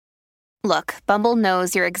Look, Bumble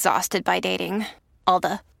knows you're exhausted by dating. All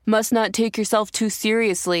the must not take yourself too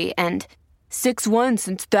seriously and 6'1"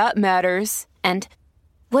 since that matters. And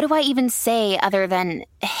what do I even say other than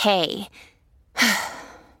hey?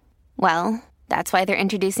 Well, that's why they're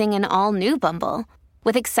introducing an all-new Bumble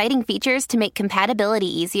with exciting features to make compatibility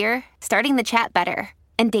easier, starting the chat better,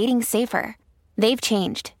 and dating safer. They've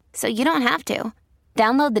changed, so you don't have to.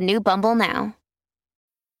 Download the new Bumble now.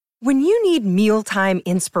 When you need mealtime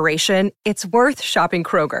inspiration, it's worth shopping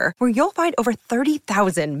Kroger, where you'll find over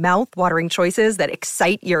 30,000 mouth-watering choices that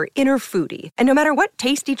excite your inner foodie. And no matter what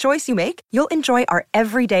tasty choice you make, you'll enjoy our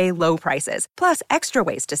everyday low prices, plus extra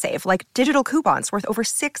ways to save, like digital coupons worth over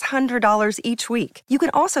 $600 each week. You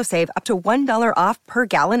can also save up to $1 off per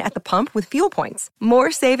gallon at the pump with fuel points.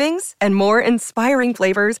 More savings and more inspiring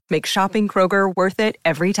flavors make shopping Kroger worth it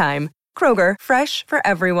every time. Kroger, fresh for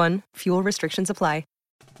everyone. Fuel restrictions apply.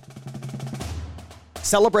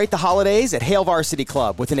 Celebrate the holidays at Hail Varsity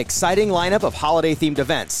Club with an exciting lineup of holiday-themed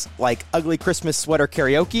events like Ugly Christmas Sweater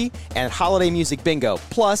Karaoke and Holiday Music Bingo,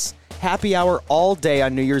 plus happy hour all day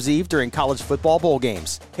on New Year's Eve during college football bowl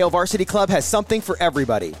games. Hail Varsity Club has something for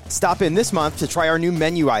everybody. Stop in this month to try our new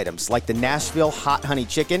menu items like the Nashville Hot Honey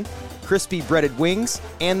Chicken, crispy breaded wings,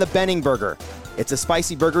 and the Benning Burger. It's a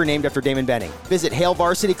spicy burger named after Damon Benning. Visit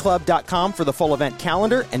HailVarsityClub.com for the full event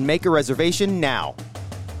calendar and make a reservation now.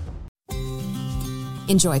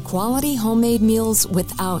 Enjoy quality homemade meals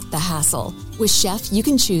without the hassle. With Chef, you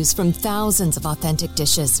can choose from thousands of authentic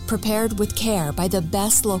dishes prepared with care by the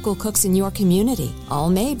best local cooks in your community, all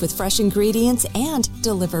made with fresh ingredients and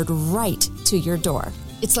delivered right to your door.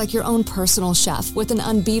 It's like your own personal chef with an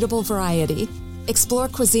unbeatable variety. Explore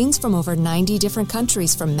cuisines from over 90 different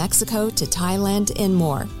countries, from Mexico to Thailand and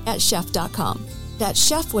more at chef.com. That's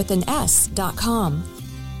chef with an S.com.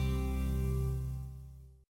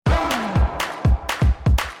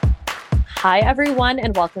 Hi, everyone,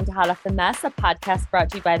 and welcome to Hot Off the Mess, a podcast brought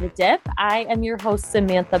to you by The Dip. I am your host,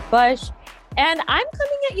 Samantha Bush, and I'm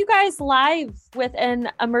coming at you guys live with an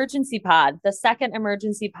emergency pod, the second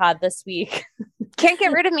emergency pod this week. Can't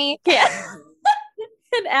get rid of me. Yeah.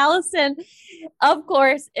 And Allison, of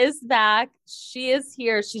course, is back. She is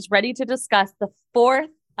here. She's ready to discuss the fourth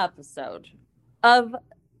episode of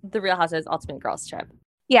The Real Housewives Ultimate Girls Trip.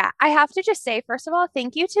 Yeah, I have to just say, first of all,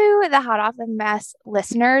 thank you to the Hot Off the Mess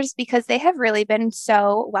listeners, because they have really been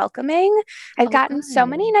so welcoming. I've gotten so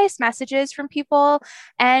many nice messages from people,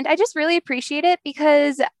 and I just really appreciate it,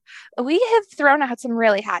 because we have thrown out some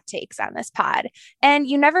really hot takes on this pod. And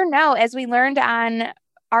you never know, as we learned on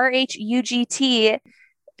RHUGT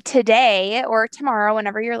today or tomorrow,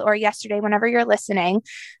 or yesterday, whenever you're listening,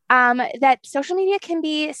 that social media can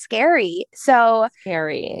be scary. So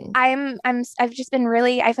scary. I've just been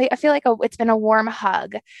really, I feel like it's been a warm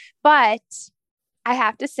hug, but I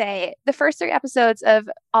have to say the first 3 episodes of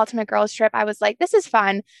Ultimate Girls Trip, I was like, this is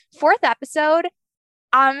fun. 4th episode,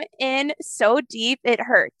 I'm in so deep, it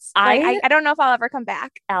hurts. I don't know if I'll ever come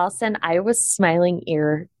back. Allison, I was smiling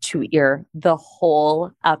ear to ear the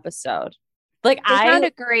whole episode. Like, I found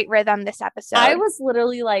a great rhythm this episode. I was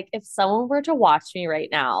literally like, if someone were to watch me right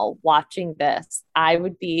now watching this, I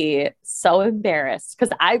would be so embarrassed,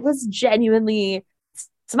 because I was genuinely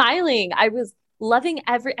smiling. I was loving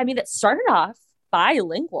it started off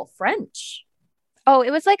bilingual French. Oh,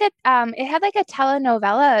 it was like it had like a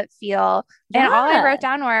telenovela feel. Yeah. And all I wrote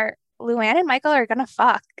down were Luann and Michael are gonna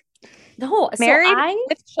fuck. No, married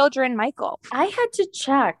with children, Michael. I had to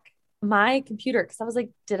check my computer, because I was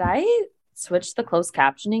like, did I switch the closed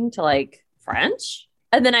captioning to like French?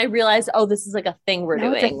 And then I realized, oh, this is like a thing we're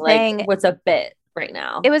doing. Like, what's a bit right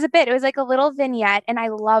now? It was a bit. It was like a little vignette, and I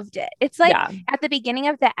loved it. It's like at the beginning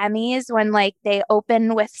of the Emmys, when like they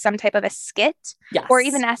open with some type of a skit, or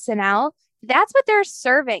even SNL. That's what they're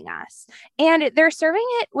serving us. And they're serving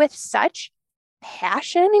it with such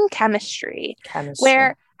passion and chemistry.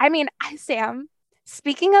 Where, I mean, Sam,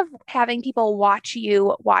 speaking of having people watch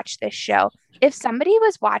you watch this show, if somebody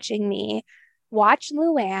was watching me watch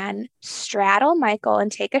Luann straddle Michael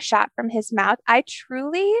and take a shot from his mouth, I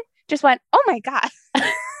truly just went, oh my God.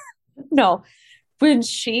 No, when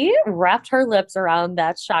she wrapped her lips around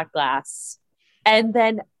that shot glass and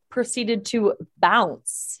then proceeded to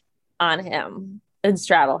bounce on him and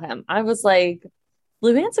straddle him, I was like,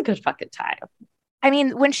 Luann's a good fucking time. I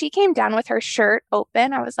mean, when she came down with her shirt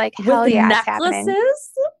open, I was like, hell yeah, it's happening.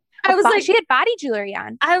 I was like, she had body jewelry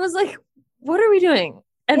on. I was like, what are we doing?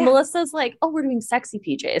 And Melissa's like, oh, we're doing sexy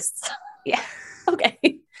PJs. Yeah.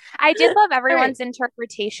 Okay. I did love everyone's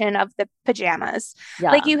interpretation of the pajamas.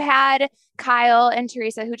 Yeah. Like, you had Kyle and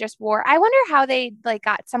Teresa, who just wore, I wonder how they like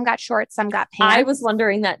some got shorts, some got pants. I was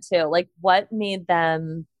wondering that too. Like, what made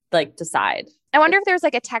them like decide. I wonder if there's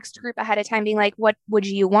like a text group ahead of time being like, what would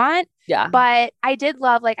you want? Yeah. But I did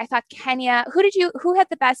love, like, I thought Kenya, who had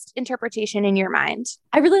the best interpretation in your mind?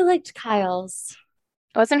 I really liked Kyle's.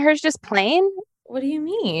 Wasn't hers just plain? What do you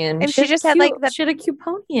mean? She just had like she had a cute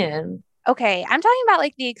pony in. Okay, I'm talking about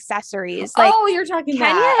like the accessories. Like, oh, you're talking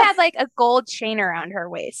Kenya that. had like a gold chain around her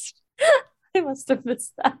waist. I must have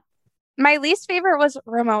missed that. My least favorite was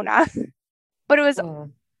Ramona, but it was,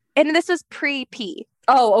 and this was pre-P.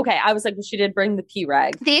 Oh, okay. I was like, well, she did bring the P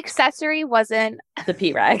rag. The accessory wasn't the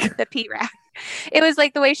P rag. The P rag. It was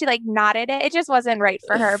like the way she like knotted it. It just wasn't right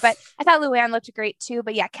for her. But I thought Luann looked great too.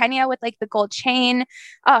 But yeah, Kenya with like the gold chain.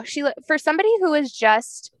 Oh, for somebody who was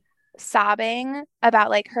just sobbing about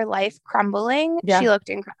like her life crumbling, she looked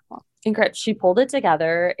incredible. Incredible. She pulled it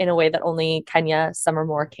together in a way that only Kenya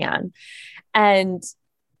Summermore can. And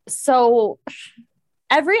so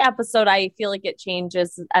every episode, I feel like it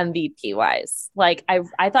changes MVP wise. Like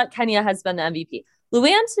I thought Kenya has been the MVP.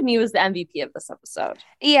 Luann to me was the MVP of this episode.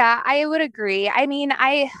 Yeah, I would agree. I mean,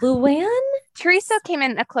 Luann? Teresa came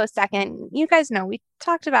in a close second. You guys know we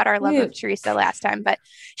talked about our love of Teresa last time, but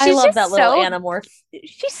I love that little animorph.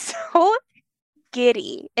 She's so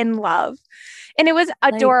giddy in love. And it was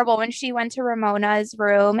adorable when she went to Ramona's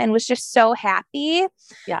room and was just so happy.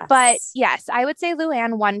 Yes. But yes, I would say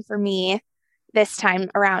Luann won for me this time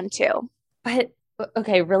around too. But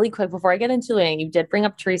okay, really quick before I get into Luann, you did bring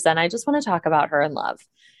up Teresa, and I just want to talk about her in love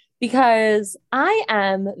because I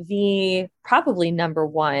am the probably number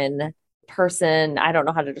one person, I don't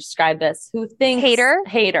know how to describe this, who thinks hater.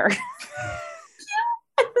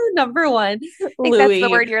 Number one, I think that's the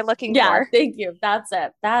word you're looking for. Thank you. That's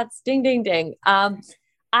it. That's ding, ding, ding.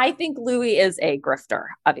 I think Louis is a grifter.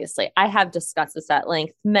 Obviously, I have discussed this at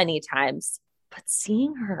length many times, but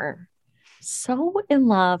seeing her so in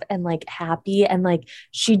love and like happy, and like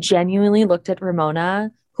she genuinely looked at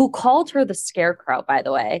Ramona, who called her the scarecrow, by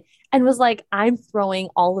the way, and was like, I'm throwing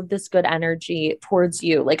all of this good energy towards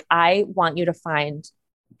you. Like, I want you to find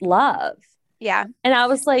love. Yeah. And I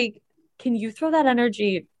was like, can you throw that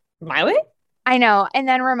energy my way? I know. And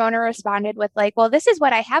then Ramona responded with like, well, this is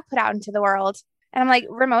what I have put out into the world. And I'm like,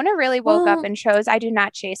 Ramona really woke up and chose, I do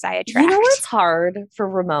not chase, I attract. You know what's hard for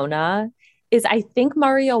Ramona is I think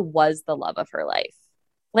Mario was the love of her life.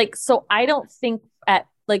 Like, so I don't think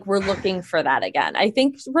we're looking for that again. I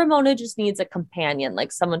think Ramona just needs a companion,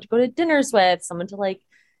 like someone to go to dinners with, someone to like,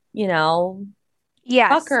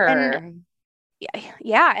 fuck her. And,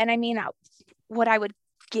 yeah. And I mean, what I would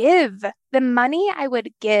give, the money I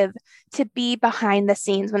would give to be behind the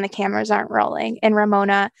scenes when the cameras aren't rolling and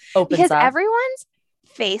Ramona opens up. Everyone's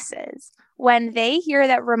faces when they hear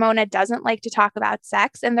that Ramona doesn't like to talk about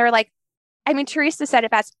sex, and they're like, I mean, Teresa said it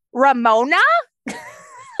best, Ramona?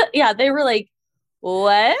 Yeah, they were like,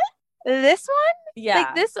 what? This one? Yeah.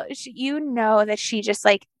 Like this, that she just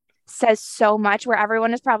like says so much where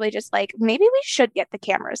everyone is probably just like, maybe we should get the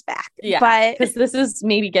cameras back. Yeah. But because this is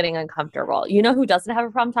maybe getting uncomfortable. You know who doesn't have a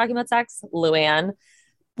problem talking about sex? Luann.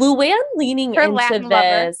 Luann leaning her into Latin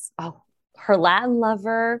this. Lover. Oh, her Latin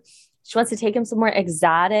lover. She wants to take him somewhere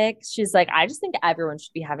exotic. She's like, I just think everyone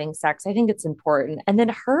should be having sex. I think it's important. And then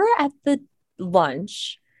her at the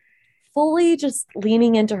lunch, fully just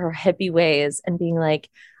leaning into her hippie ways and being like,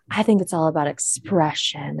 I think it's all about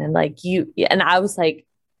expression. And like you, and I was like,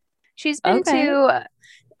 she's been to,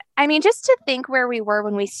 I mean, just to think where we were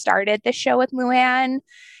when we started the show with Luann,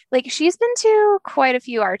 like she's been to quite a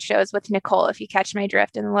few art shows with Nicole, if you catch my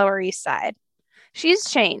drift, in the Lower East Side. She's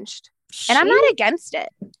changed. And I'm not against it.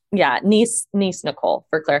 Yeah, niece Nicole,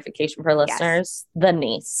 for clarification for listeners. Yes. The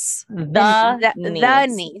niece. The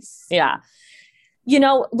niece. Yeah.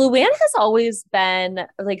 Luann has always been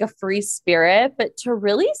like a free spirit, but to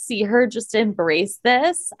really see her just embrace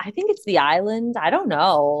this, I think it's the island. I don't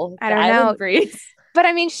know. I don't know. Breeze. But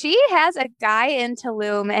I mean, she has a guy in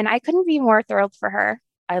Tulum, and I couldn't be more thrilled for her.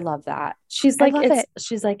 I love that. She's like,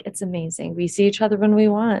 it's amazing. We see each other when we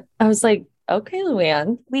want. I was like, okay,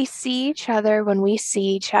 Luann. We see each other when we see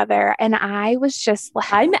each other. And I was just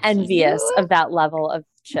like, I'm envious of that level of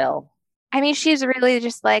chill. I mean, she's really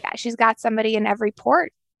just like, she's got somebody in every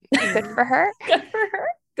port. Good for her.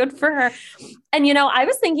 Good for her. And, I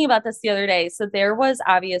was thinking about this the other day. So there was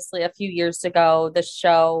obviously a few years ago, the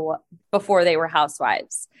show before they were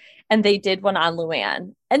housewives, and they did one on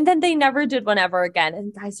Luann, and then they never did one ever again.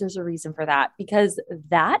 And guys, there's a reason for that, because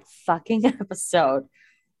that fucking episode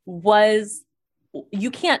was,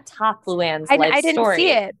 you can't top Luann's life story. I didn't see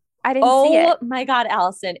it. Oh my God,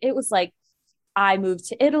 Allison. It was like, I moved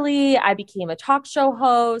to Italy. I became a talk show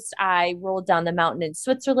host. I rolled down the mountain in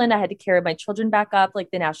Switzerland. I had to carry my children back up. Like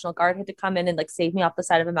the National Guard had to come in and like save me off the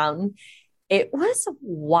side of a mountain. It was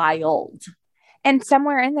wild. And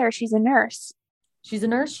somewhere in there, she's a nurse. She's a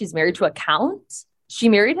nurse. She's married to a count. She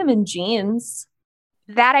married him in jeans.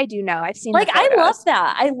 That I do know. I've seen like, I love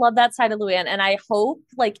that. I love that side of Luann. And I hope,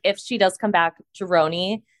 like, if she does come back to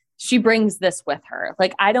RHONY, she brings this with her.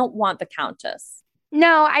 Like, I don't want the Countess.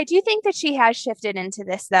 No, I do think that she has shifted into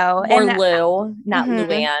this, though. Or Lou, not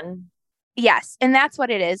Luann. Yes. And that's what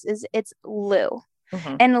it is it's Lou.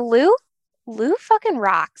 And Lou fucking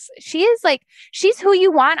rocks. She is like, she's who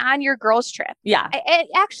you want on your girls trip. Yeah.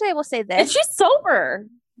 Actually, I will say this. And she's sober.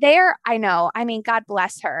 I know. I mean, God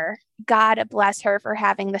bless her. God bless her for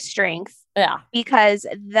having the strength. Yeah. Because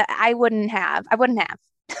I wouldn't have.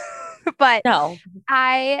 But no.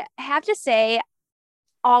 I have to say,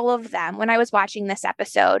 all of them, when I was watching this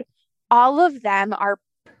episode, all of them are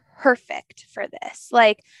perfect for this.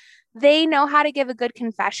 Like, they know how to give a good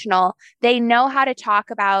confessional. They know how to talk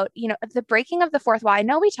about, the breaking of the fourth wall. I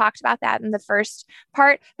know we talked about that in the first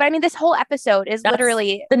part, but I mean, this whole episode is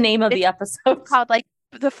literally the name of the episode called like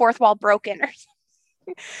the fourth wall broken or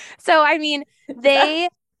something. So, I mean,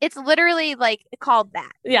 it's literally like called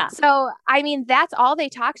that. Yeah. So, I mean, that's all they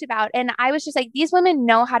talked about. And I was just like, these women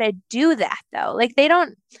know how to do that though. Like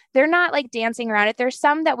they're not like dancing around it. There's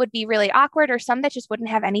some that would be really awkward or some that just wouldn't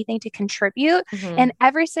have anything to contribute. And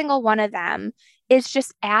every single one of them is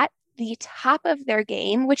just at the top of their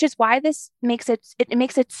game, which is why this makes it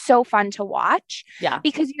makes it so fun to watch. Yeah.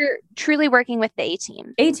 Because you're truly working with the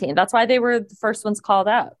A-team. A-team. That's why they were the first ones called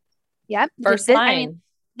out. Yep. First line. I mean,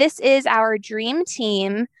 this is our dream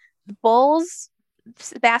team. Bulls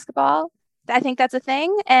basketball. I think that's a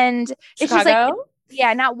thing. And Chicago? It's just like,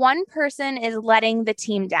 yeah, not one person is letting the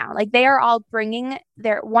team down. Like they are all bringing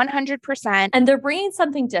their 100%. And they're bringing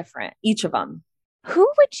something different, each of them. Who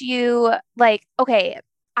would you like? Okay.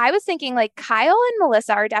 I was thinking like Kyle and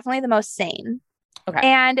Melissa are definitely the most sane. Okay.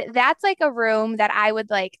 And that's like a room that I would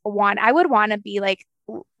want to be like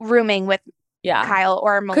rooming with Kyle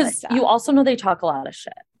or Melissa. Because you also know they talk a lot of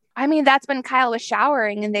shit. I mean, that's when Kyle was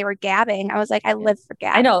showering and they were gabbing. I was like, I live for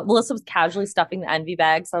gab. I know. Melissa was casually stuffing the envy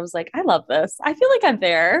bag. So I was like, I love this. I feel like I'm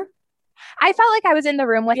there. I felt like I was in the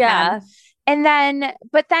room with them. And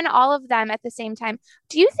but then all of them at the same time.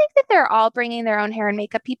 Do you think that they're all bringing their own hair and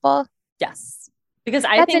makeup people? Yes. Because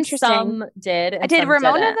I think some did. And did some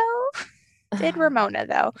Ramona didn't. though? Did Ramona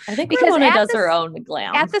though? I think because Ramona does her own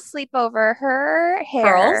glam. At the sleepover, her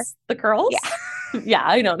hair. The curls? Yeah. Yeah,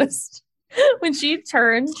 I noticed. When she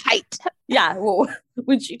turned tight. Yeah. Well,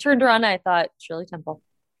 when she turned around, I thought Shirley Temple.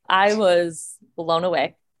 I was blown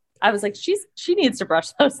away. I was like, she needs to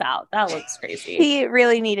brush those out. That looks crazy. He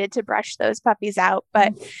really needed to brush those puppies out.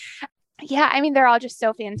 But yeah, I mean, they're all just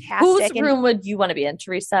so fantastic. Whose room would you want to be in?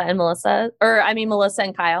 Teresa and Melissa? Or I mean, Melissa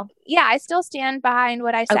and Kyle? Yeah, I still stand behind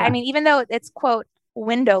what I said. Okay. I mean, even though it's quote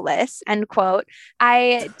windowless end quote,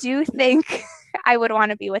 I do think I would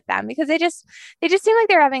want to be with them because they just seem like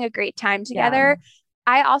they're having a great time together. Yeah.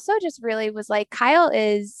 I also just really was like, Kyle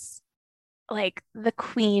is like the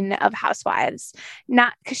queen of housewives,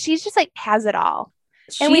 not because she's just like has it all.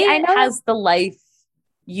 I know has the life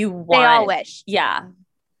you want. They all wish. Yeah.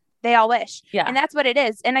 They all wish. Yeah. And that's what it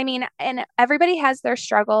is. And I mean, and everybody has their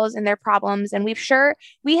struggles and their problems. And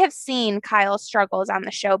we have seen Kyle's struggles on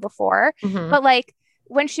the show before, but like,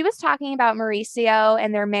 when she was talking about Mauricio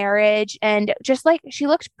and their marriage and just like she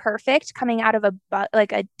looked perfect coming out of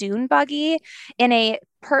a dune buggy in a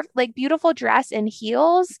beautiful dress and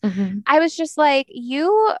heels. I was just like,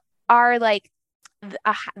 you are like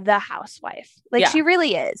the housewife. Like she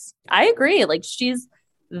really is. I agree. Like she's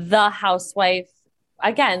the housewife.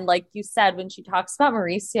 Again, like you said, when she talks about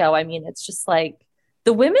Mauricio, I mean, it's just like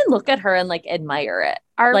the women look at her and like admire it.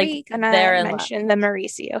 Are like, we gonna mention the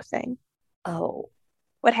Mauricio thing? Oh.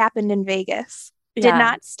 What happened in Vegas? Did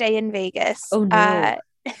not stay in Vegas. Oh, no.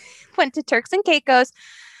 Went to Turks and Caicos,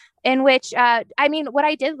 in which, I mean, what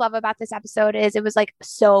I did love about this episode is it was like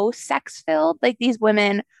so sex filled. Like these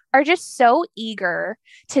women are just so eager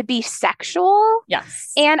to be sexual.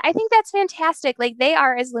 Yes. And I think that's fantastic. Like they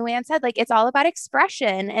are, as Luann said, like it's all about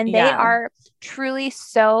expression and they are truly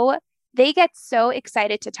they get so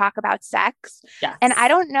excited to talk about sex. Yes. And I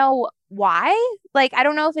don't know why. Like, I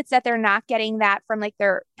don't know if it's that they're not getting that from like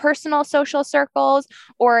their personal social circles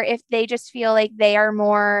or if they just feel like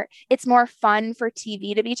it's more fun for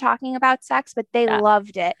TV to be talking about sex, but they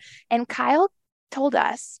loved it. And Kyle told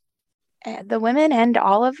us, the women and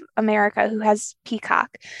all of America who has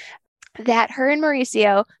Peacock, that her and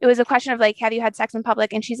Mauricio, it was a question of like, have you had sex in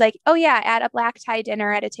public? And she's like, oh yeah, at a black tie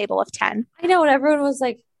dinner at a table of 10. I know. And everyone was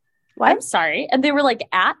like, what? I'm sorry. And they were like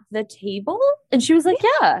at the table. And she was like,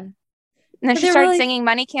 yeah. And then she started singing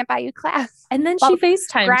Money Can't Buy You Class. And then she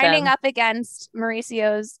FaceTimed grinding him. up against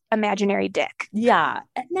Mauricio's imaginary dick. Yeah.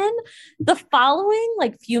 And then the following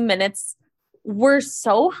like few minutes were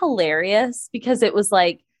so hilarious because it was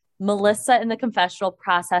like Melissa in the confessional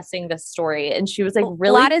processing the story. And she was like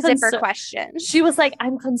really a lot of zipper questions. She was like,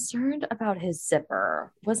 I'm concerned about his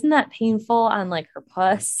zipper. Wasn't that painful on like her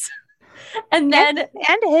puss? And then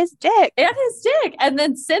and his dick. And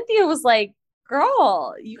then Cynthia was like,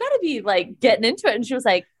 girl, you got to be like getting into it. And she was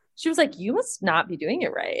like, you must not be doing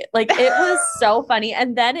it right. Like it was so funny.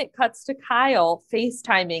 And then it cuts to Kyle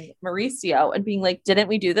FaceTiming Mauricio and being like, didn't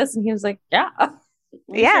we do this? And he was like, yeah.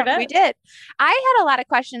 We did. I had a lot of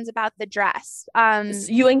questions about the dress.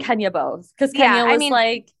 You and Kenya both. Because Kenya was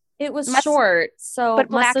like, it was short. So it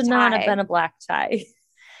must have not have been a black tie.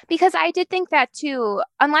 Because I did think that too,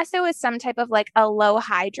 unless it was some type of like a low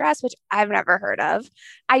high dress, which I've never heard of.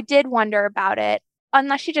 I did wonder about it.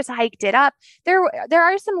 Unless she just hiked it up. There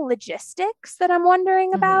are some logistics that I'm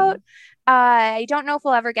wondering about. I don't know if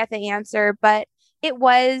we'll ever get the answer, but it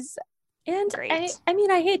was great. I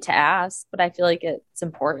mean, I hate to ask, but I feel like it's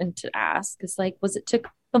important to ask. It's like, was it to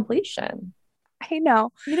completion? I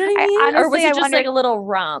know. You know what I mean? Honestly, or was it just like a little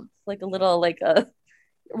romp? Like a little, like a,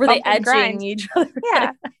 were they edging each other?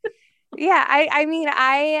 Yeah. Yeah. I mean,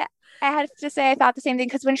 I had to say I thought the same thing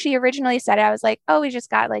because when she originally said it, I was like, oh, we just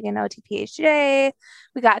got like an OTPHJ.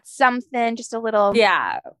 We got something, just a little.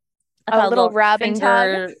 Yeah. A little rub and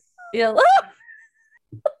tug. Yeah.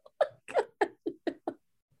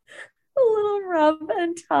 A little rub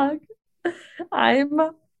and tug. I'm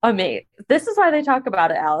amazed. This is why they talk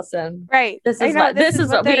about it, Allison. Right. This is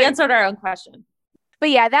what we answered our own question. But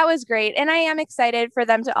yeah, that was great. And I am excited for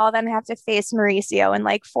them to all then have to face Mauricio in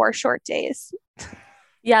like 4 short days.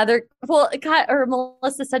 Yeah,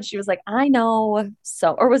 Melissa said she was like, I know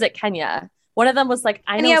so, or was it Kenya? One of them was like,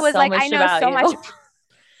 I know so much.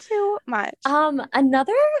 Too much.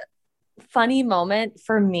 Another funny moment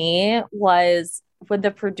for me was when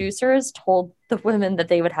the producers told the women that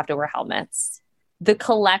they would have to wear helmets. The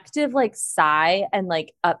collective like sigh and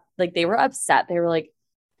like they were upset. They were like,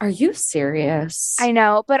 are you serious? I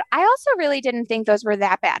know, but I also really didn't think those were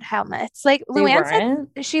that bad helmets. Like Luann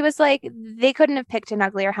said, she was like, they couldn't have picked an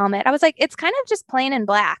uglier helmet. I was like, it's kind of just plain and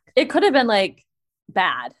black. It could have been like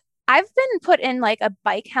bad. I've been put in like a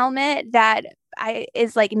bike helmet that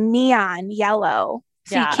is like neon yellow.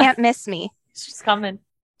 So you can't miss me. She's coming.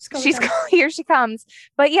 Here she comes.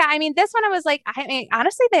 But yeah, I mean, this one I was like, I mean,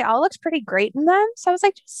 honestly, they all looked pretty great in them. So I was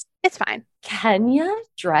like, it's fine. Kenya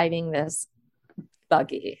driving this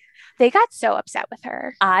buggy. They got so upset with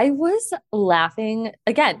her. I was laughing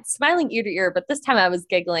again, smiling ear to ear, but this time I was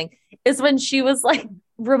giggling. Is when she was like,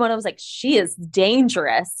 Ramona was like, she is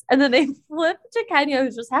dangerous. And then they flipped to Kenya,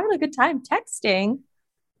 who's just having a good time texting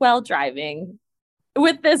while driving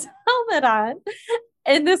with this helmet on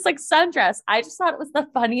in this like sundress. I just thought it was the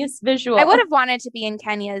funniest visual. I would have wanted to be in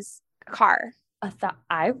Kenya's car.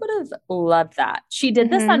 I would have loved that. She did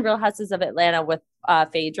this on Real Houses of Atlanta with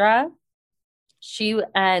Phaedra. She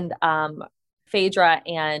and Phaedra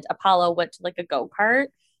and Apollo went to like a go-kart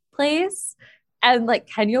place, and like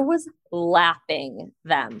Kenya was laughing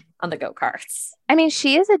them on the go-karts. I mean,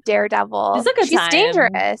 she is a daredevil. She's a good time. She's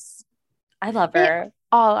dangerous. I love her. They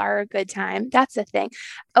all are a good time. That's the thing.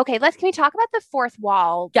 Okay, can we talk about the fourth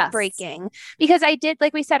wall breaking? Because I did,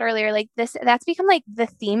 like we said earlier, like that's become like the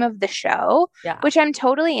theme of the show, which I'm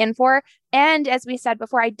totally in for. And as we said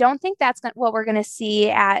before, I don't think that's what we're going to see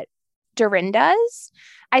at Dorinda's.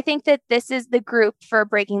 I think that this is the group for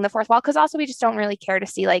breaking the fourth wall, because also we just don't really care to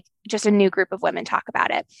see like just a new group of women talk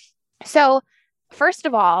about it. So first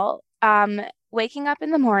of all, waking up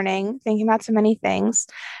in the morning, thinking about so many things,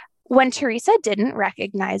 when Teresa didn't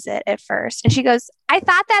recognize it at first, and she goes, I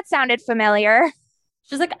thought that sounded familiar.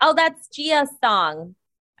 She's like, oh, that's Gia's song.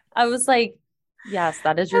 I was like, yes,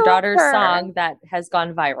 that is your daughter's song that has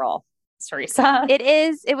gone viral. Teresa.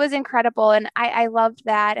 It was incredible. And I loved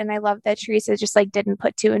that. And I loved that Teresa just like didn't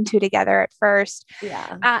put 2 and 2 together at first.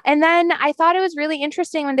 Yeah. And then I thought it was really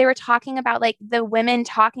interesting when they were talking about like the women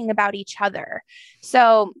talking about each other.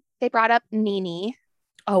 So they brought up Nene.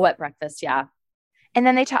 Oh, at breakfast. Yeah. And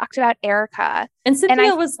then they talked about Erica. And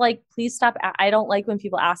Cynthia was like, please stop. I don't like when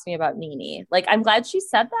people ask me about Nene. Like, I'm glad she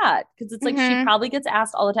said that, because it's like she probably gets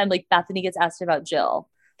asked all the time. Like Bethany gets asked about Jill.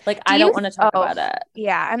 Like, I don't want to talk about it.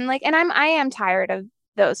 Yeah. I'm like, and I am tired of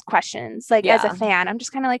those questions. Like as a fan, I'm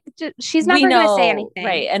just kind of like, she's never going to say anything.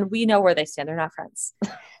 Right. And we know where they stand. They're not friends.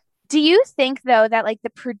 Do you think, though, that like the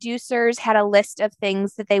producers had a list of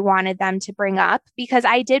things that they wanted them to bring up? Because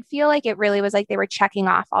I did feel like it really was like they were checking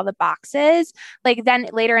off all the boxes. Like then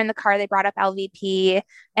later in the car, they brought up LVP,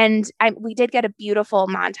 and we did get a beautiful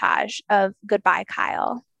montage of Goodbye,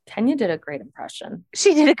 Kyle. Kenya did a great impression.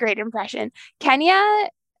 She did a great impression. Kenya,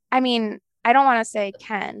 I mean, I don't want to say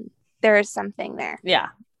Ken. There is something there. Yeah.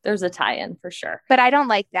 There's a tie-in for sure. But I don't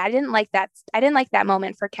like that. I didn't like that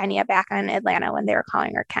moment for Kenya back in Atlanta when they were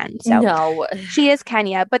calling her Ken. So no, she is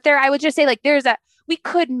Kenya. But I would just say like we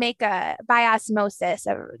could make a by osmosis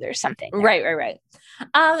or there's something there. Right.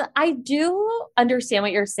 I do understand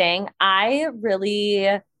what you're saying. I really,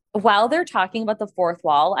 while they're talking about the fourth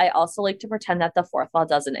wall, I also like to pretend that the fourth wall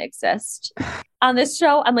doesn't exist. On this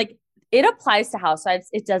show, I'm like, it applies to Housewives.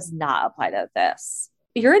 It does not apply to this.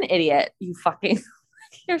 You're an idiot. You fucking...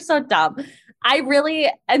 You're so dumb. I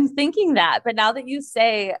really am thinking that. But now that you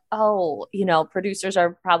say, oh, producers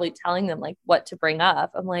are probably telling them like what to bring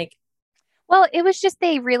up. I'm like, well, it was just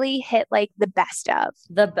they really hit like the best of.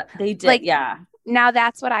 They did. Like, yeah. Now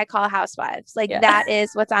that's what I call Housewives. Like that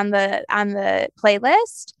is what's on the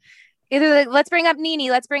playlist. Either like, let's bring up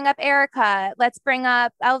Nene, let's bring up Erica, let's bring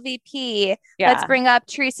up LVP, let's bring up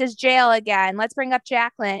Teresa's jail again, let's bring up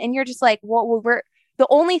Jacqueline. And you're just like, well, the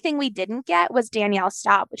only thing we didn't get was Danielle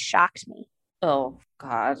Staub, which shocked me. Oh,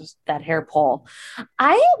 God, that hair pull.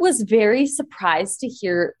 I was very surprised to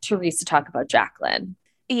hear Teresa talk about Jacqueline.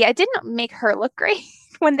 Yeah, it didn't make her look great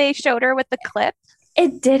when they showed her with the clip.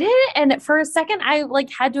 It didn't. And for a second, I like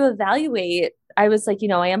had to evaluate. I was like,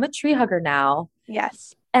 I am a tree hugger now.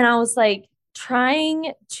 Yes. And I was like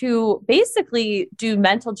trying to basically do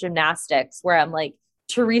mental gymnastics where I'm like,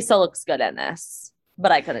 Teresa looks good in this,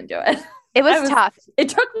 but I couldn't do it. It was tough. It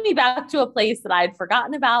took me back to a place that I had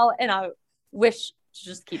forgotten about, and I wish to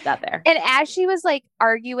just keep that there. And as she was like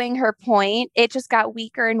arguing her point, it just got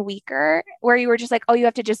weaker and weaker, where you were just like, oh, you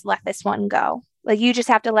have to just let this one go. Like you just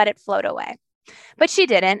have to let it float away. But she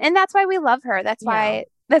didn't. And that's why we love her. That's why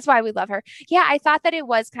we love her. Yeah, I thought that it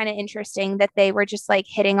was kind of interesting that they were just like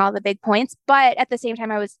hitting all the big points. But at the same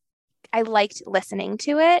time, I liked listening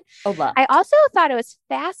to it. Oh, love. I also thought it was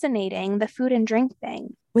fascinating, the food and drink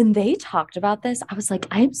thing. When they talked about this, I was like,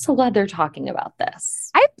 I'm so glad they're talking about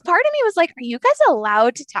this. Part of me was like, are you guys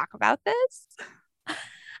allowed to talk about this?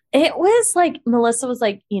 It was like, Melissa was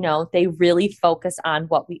like, they really focus on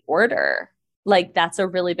what we order. Like, that's a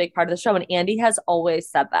really big part of the show. And Andy has always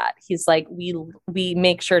said that. He's like, we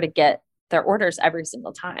make sure to get their orders every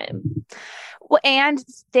single time. Well, and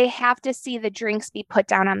they have to see the drinks be put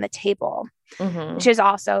down on the table, which is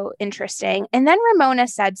also interesting. And then Ramona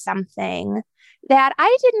said something that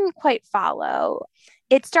I didn't quite follow.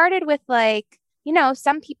 It started with like,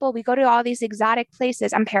 some people, we go to all these exotic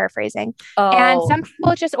places. I'm paraphrasing. And some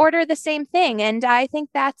people just order the same thing. And I think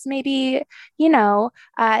that's maybe,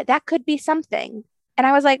 that could be something. And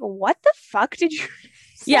I was like, what the fuck did you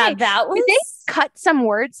say? Yeah, that was... Did they cut some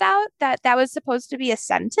words out that was supposed to be a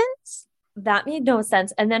sentence? That made no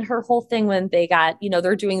sense. And then her whole thing when they got,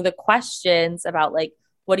 they're doing the questions about like,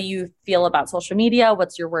 what do you feel about social media?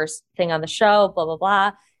 What's your worst thing on the show? Blah, blah,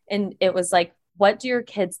 blah. And it was like, what do your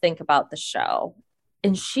kids think about the show?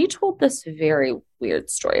 And she told this very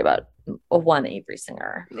weird story about one Avery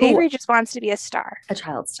singer. Avery just wants to be a star. A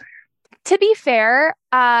child star. To be fair,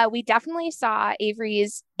 we definitely saw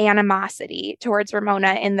Avery's animosity towards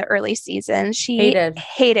Ramona in the early seasons. She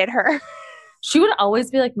hated her. She would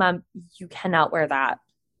always be like, Mom, you cannot wear that.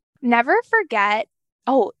 Never forget.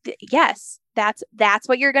 Oh, yes. That's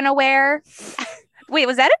what you're going to wear. Wait,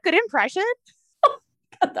 was that a good impression? Oh,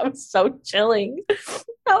 God, that was so chilling.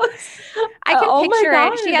 I can picture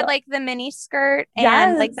it. She had like the mini skirt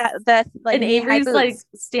and like the like and Avery's like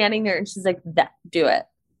standing there and she's like, do it.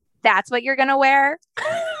 That's what you're going to wear?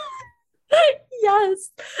 Yes,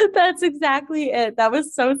 that's exactly it. That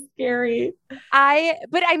was so scary.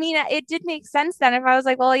 But I mean, it did make sense then if I was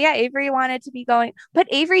like, well, yeah, Avery wanted to be going, but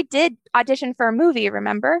Avery did audition for a movie,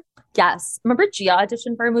 remember? Yes. Remember Gia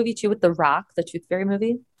auditioned for a movie too with The Rock, the Tooth Fairy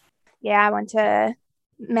movie? Yeah, I went to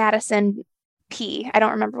Madison P. I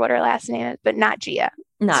don't remember what her last name is, but not Gia.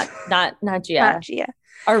 Not Gia. Not Gia.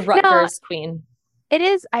 Our Rutgers queen. It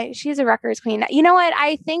is. She's a Rutgers queen. You know what?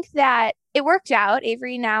 I think that it worked out.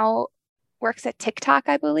 Avery now works at TikTok,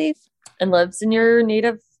 I believe. And lives in your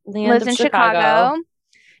native land lives of in Chicago.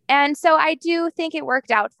 And so I do think it worked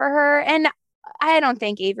out for her. And I don't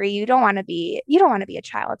think, Avery, you don't want to be a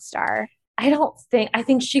child star. I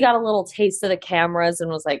think she got a little taste of the cameras and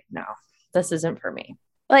was like, no, this isn't for me.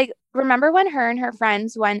 Like, remember when her and her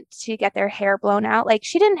friends went to get their hair blown out? Like,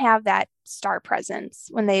 she didn't have that star presence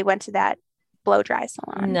when they went to that blow dry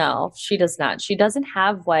salon. No, she does not. She doesn't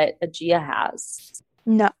have what Agia has.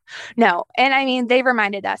 No. And I mean, they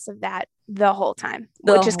reminded us of that the whole time,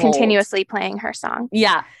 which is continuously playing her song.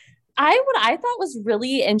 Yeah. What I thought was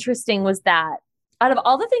really interesting was that out of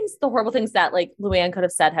all the things, the horrible things that like Luann could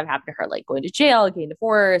have said have happened to her, like going to jail, getting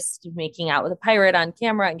divorced, making out with a pirate on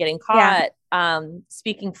camera and getting caught,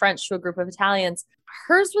 speaking French to a group of Italians.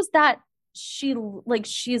 Hers was that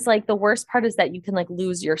she's like, the worst part is that you can like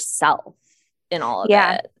lose yourself in all of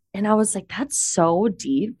it. And I was like, that's so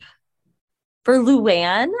deep. For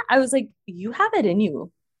Luann, I was like, you have it in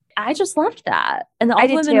you. I just loved that. And all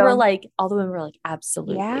the women were like,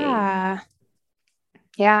 absolutely. Yeah,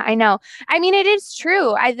 I know. I mean, it is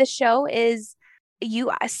true. The show is,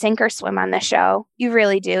 you sink or swim on the show. You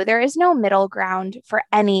really do. There is no middle ground for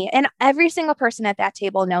any, and every single person at that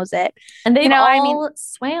table knows it. And they all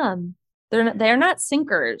swam. They're not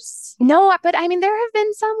sinkers. No, but I mean, there have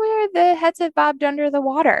been some where the heads have bobbed under the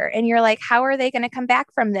water and you're like, how are they going to come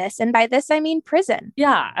back from this? And by this, I mean prison.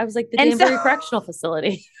 Yeah. I was like, the Danbury Correctional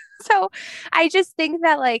Facility. So I just think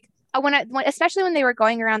that like, especially when they were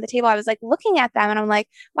going around the table, I was like looking at them and I'm like,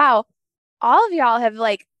 wow, all of y'all have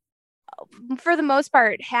like, for the most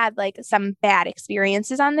part, had like some bad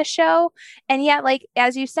experiences on the show. And yet, like,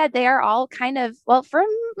 as you said, they are all kind of, well,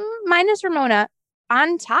 minus Ramona,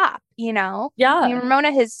 on top, you know? Yeah. I mean,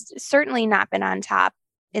 Ramona has certainly not been on top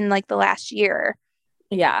in like the last year.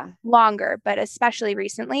 Yeah. Longer, but especially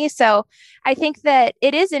recently. So I think that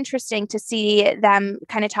it is interesting to see them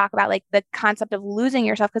kind of talk about like the concept of losing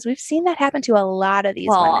yourself, because we've seen that happen to a lot of these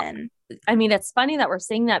women. I mean, it's funny that we're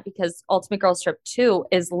saying that because Ultimate Girls Trip 2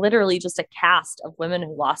 is literally just a cast of women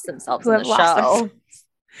who lost themselves in the show.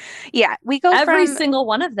 Yeah. We go Every single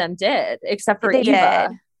one of them did, except for Eva.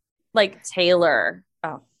 Did. Like Taylor.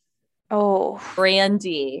 Oh.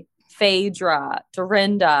 Brandy, Phaedra,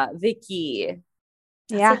 Dorinda, Vicky.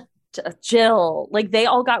 Yeah. Jill. Like they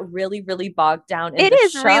all got really, really bogged down in the show. It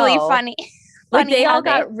is really funny. Like they all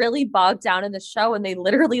got really bogged down in the show and they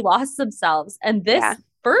literally lost themselves. And this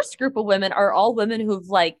first group of women are all women who've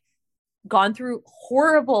like gone through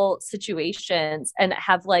horrible situations and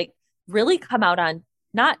have like really come out on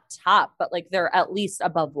not top, but like they're at least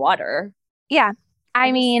above water. Yeah.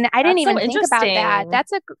 I mean, I didn't even think about that.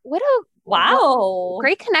 That's wow.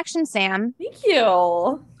 Great connection, Sam. Thank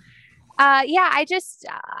you. I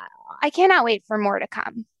cannot wait for more to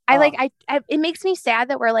come. It makes me sad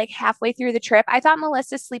that we're like halfway through the trip. I thought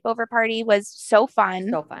Melissa's sleepover party was so fun.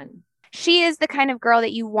 So fun. She is the kind of girl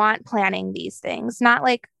that you want planning these things, not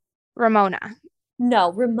like Ramona.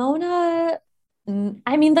 No, Ramona.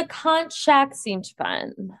 I mean, the conch shack seemed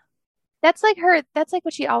fun. That's like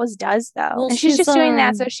what she always does though. Well, and she's just doing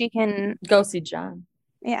that so she can go see John.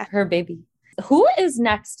 Yeah. Her baby. Who is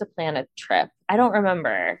next to plan a trip? I don't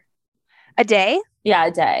remember. A day? Yeah,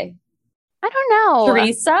 a day. I don't know.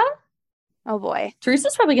 Teresa? Oh boy.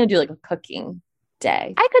 Teresa's probably going to do like a cooking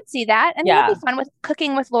day. I could see that. And that'd be fun with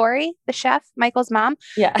cooking with Lori, the chef, Michael's mom.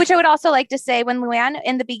 Yeah. Which I would also like to say when Luann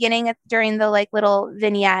in the beginning during the like little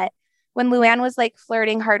vignette, when Luann was like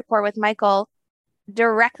flirting hardcore with Michael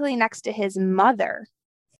directly next to his mother.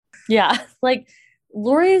 Yeah. Like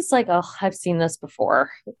Lori's like, oh, I've seen this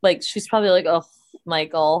before. Like she's probably like, oh,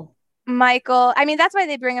 Michael. I mean, that's why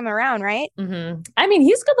they bring him around, right? Mm-hmm. I mean,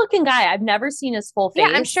 he's a good looking guy. I've never seen his full face.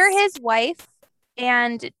 Yeah, I'm sure his wife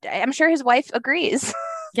agrees.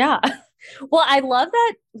 Yeah. Well, I love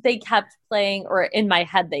that they kept playing, or in my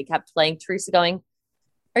head, they kept playing Teresa going,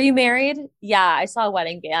 are you married? Yeah, I saw a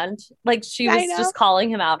wedding band. Like she was just calling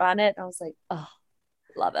him out on it. I was like, oh,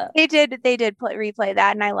 love it. They did replay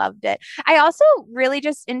that and I loved it. I also really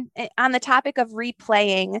just on the topic of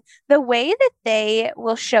replaying, the way that they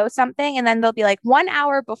will show something and then they'll be like 1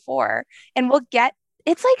 hour before and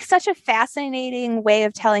it's like such a fascinating way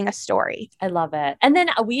of telling a story. I love it. And then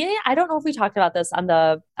I don't know if we talked about this on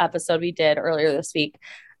the episode we did earlier this week,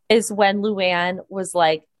 is when Luann was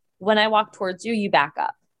like, when I walk towards you, you back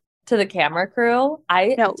up. To the camera crew.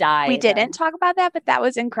 I died. We didn't talk about that, but that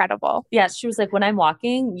was incredible. Yes, she was like, when I'm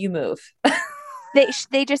walking, you move.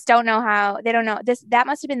 They just don't know how. They don't know this. That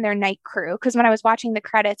must have been their night crew. Because when I was watching the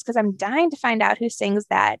credits, because I'm dying to find out who sings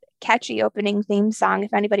that catchy opening theme song.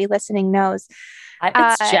 If anybody listening knows,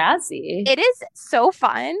 it's jazzy. It is so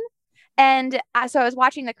fun. And so I was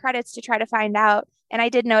watching the credits to try to find out. And I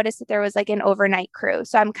did notice that there was like an overnight crew.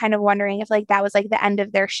 So I'm kind of wondering if like that was like the end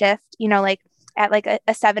of their shift. You know, like at like a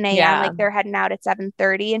 7 a.m. Like they're heading out at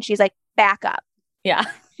 7:30 and she's like, back up. Yeah.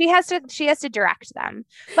 She has to direct them.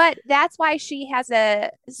 But that's why she has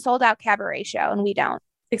a sold out cabaret show and we don't.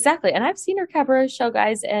 Exactly. And I've seen her cabaret show,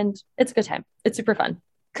 guys, and it's a good time. It's super fun.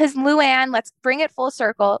 because Luann, let's bring it full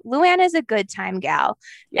circle. Luann is a good time gal.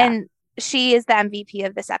 Yeah. And she is the MVP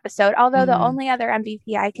of this episode. Although the only other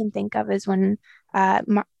MVP I can think of is when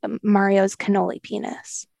Mario's cannoli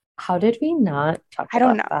penis. How did we not talk about I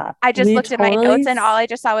don't know. That? I just looked at my notes and all I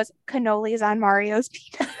just saw was cannolis on Mario's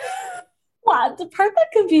penis. Well, the part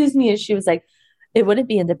that confused me is she was like, it wouldn't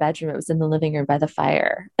be in the bedroom. It was in the living room by the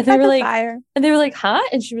fire. And they were like, huh?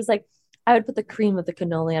 And she was like, I would put the cream of the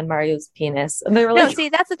cannoli on Mario's penis. And they were like, no, see,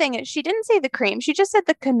 that's the thing. She didn't say the cream. She just said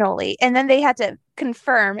the cannoli. And then they had to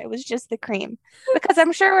confirm it was just the cream. Because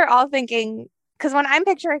I'm sure we're all thinking, because when I'm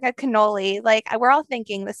picturing a cannoli, like we're all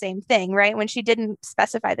thinking the same thing, right? When she didn't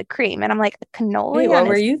specify the cream. And I'm like, a cannoli? Wait, what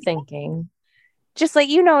were you thinking? Just like,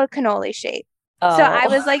 you know, a cannoli shape. Oh. So I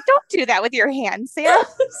was like, don't do that with your hands, Sarah.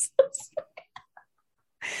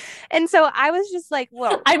 And so I was just like,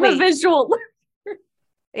 whoa. I'm a visual.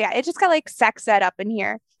 Yeah, it just got like sex ed up in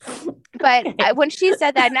here. But when she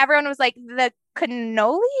said that, and everyone was like, the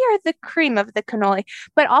cannoli or the cream of the cannoli?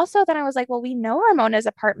 But also then I was like, well, we know Ramona's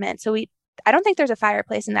apartment. So I don't think there's a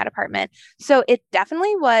fireplace in that apartment. So it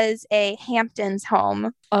definitely was a Hamptons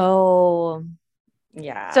home. Oh,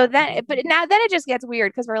 yeah. So then, but now then it just gets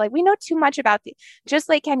weird because we're like, we know too much about just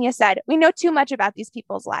like Kenya said, we know too much about these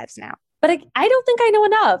people's lives now. But I don't think I know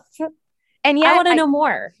enough. And yet I want to know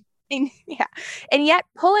more. Yeah. And yet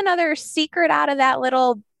pull another secret out of that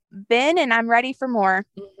little bin and I'm ready for more.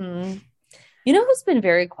 Mm-hmm. You know who's been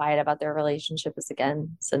very quiet about their relationship is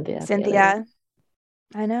again Cynthia.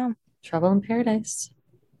 I know. Trouble in paradise.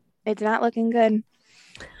 It's not looking good.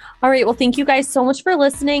 All right. Well, thank you guys so much for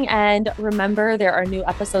listening. And remember, there are new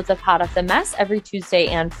episodes of Hot Off the Mess every Tuesday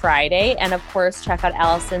and Friday. And of course, check out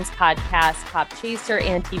Allison's podcast, Pop Chaser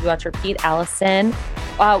and TV Watch Repeat. Allison,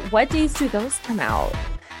 what days do those come out?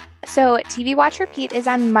 So TV Watch Repeat is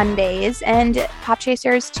on Mondays and Pop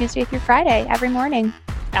Chaser is Tuesday through Friday every morning.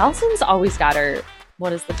 Allison's always got her,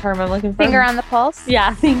 what is the term I'm looking for? Finger on the pulse.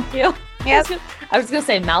 Yeah, thank you. Yep. I was going to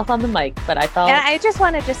say mouth on the mic, but I felt... And I just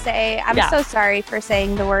wanted to say, I'm so sorry for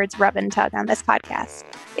saying the words rub and tug on this podcast.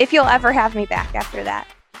 If you'll ever have me back after that.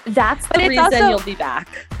 That's the reason you'll be back.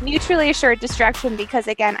 Mutually assured destruction because,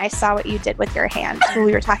 again, I saw what you did with your hand when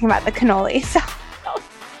we were talking about the cannoli. So...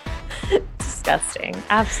 Disgusting.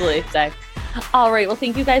 Absolutely sick. All right. Well,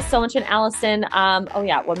 thank you guys so much. And Allison,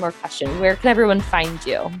 one more question. Where can everyone find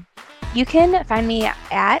you? You can find me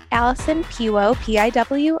at Allison Piwo,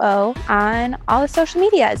 Piwo, on all the social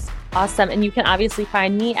medias. Awesome. And you can obviously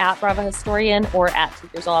find me at Brava Historian or at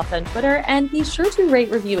Take Yours Off on Twitter. And be sure to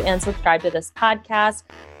rate, review, and subscribe to this podcast.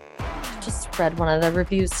 Just read one of the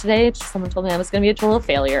reviews today. Someone told me I was going to be a total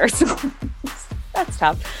failure. So that's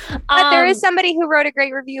tough. But there is somebody who wrote a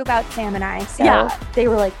great review about Sam and I. So yeah, they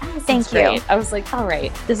were like, thank you. I was like, all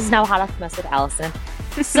right, this is now Hot Off the Mess with Allison.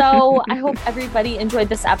 So I hope everybody enjoyed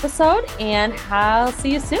this episode and I'll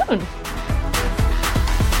see you soon.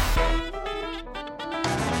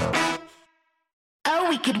 Oh,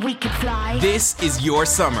 we could fly. This is your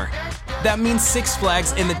summer. That means Six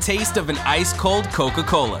Flags and the taste of an ice-cold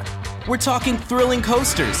Coca-Cola. We're talking thrilling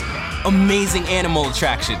coasters, amazing animal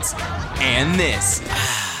attractions, and this.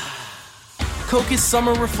 Coke is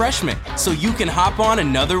summer refreshment, so you can hop on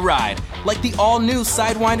another ride, like the all-new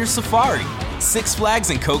Sidewinder Safari. Six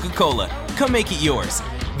Flags and Coca-Cola. Come make it yours.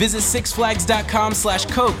 Visit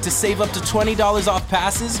sixflags.com/Coke to save up to $20 off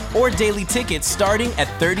passes or daily tickets starting at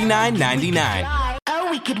 $39.99.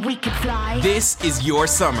 Oh, we could fly. This is your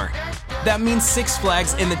summer. That means Six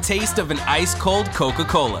Flags and the taste of an ice-cold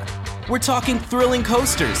Coca-Cola. We're talking thrilling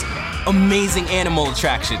coasters, amazing animal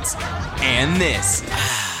attractions, and this.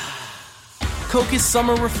 Coke is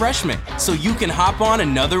summer refreshment, so you can hop on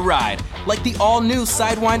another ride, like the all-new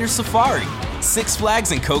Sidewinder Safari. Six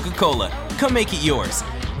Flags and Coca-Cola. Come make it yours.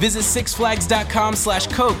 Visit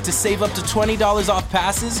sixflags.com/Coke to save up to $20 off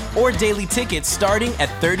passes or daily tickets starting at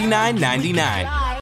 $39.99.